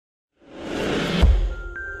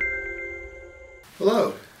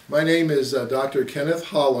Hello, my name is Dr. Kenneth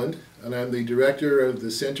Holland, and I'm the Director of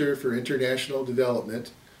the Center for International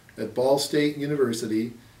Development at Ball State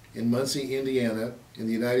University in Muncie, Indiana, in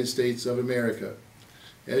the United States of America.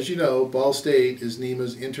 As you know, Ball State is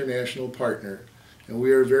NIMA's international partner, and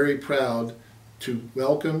we are very proud to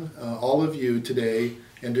welcome all of you today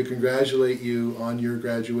and to congratulate you on your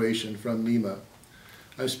graduation from NIMA.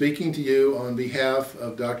 I'm speaking to you on behalf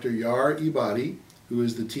of Dr. Yar Ibadi, who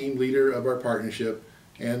is the team leader of our partnership,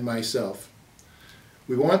 and myself.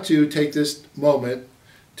 We want to take this moment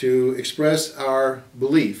to express our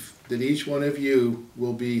belief that each one of you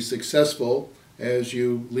will be successful as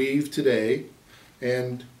you leave today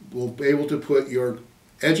and will be able to put your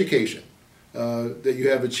education that you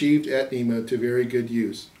have achieved at NIMA to very good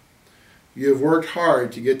use. You have worked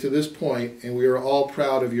hard to get to this point, and we are all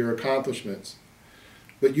proud of your accomplishments.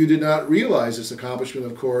 But you did not realize this accomplishment,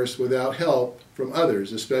 of course, without help from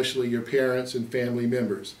others, especially your parents and family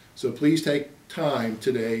members. So please take time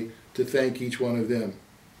today to thank each one of them.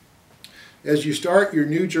 As you start your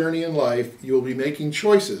new journey in life, you will be making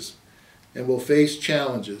choices and will face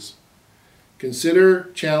challenges.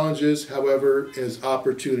 Consider challenges, however, as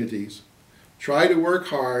opportunities. Try to work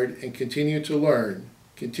hard and continue to learn.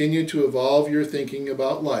 Continue to evolve your thinking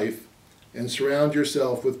about life and surround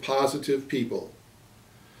yourself with positive people.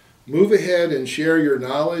 Move ahead and share your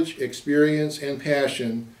knowledge, experience, and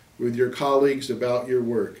passion with your colleagues about your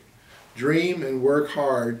work. Dream and work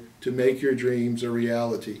hard to make your dreams a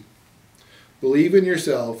reality. Believe in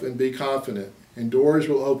yourself and be confident, and doors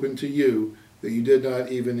will open to you that you did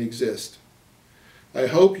not even exist. I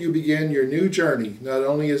hope you begin your new journey not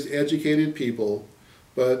only as educated people,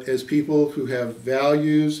 but as people who have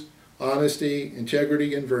values, honesty,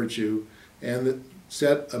 integrity, and virtue, and that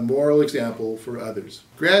set a moral example for others.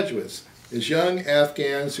 Graduates, as young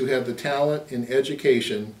Afghans who have the talent and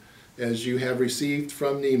education as you have received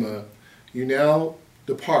from NIMA, you now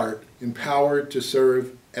depart empowered to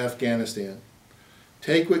serve Afghanistan.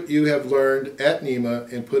 Take what you have learned at NIMA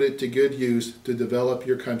and put it to good use to develop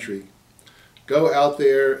your country. Go out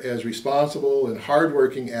there as responsible and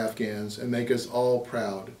hardworking Afghans and make us all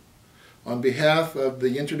proud. On behalf of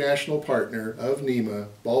the international partner of NIMA,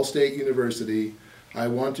 Ball State University, I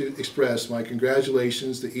want to express my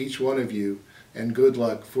congratulations to each one of you and good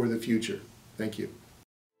luck for the future. Thank you.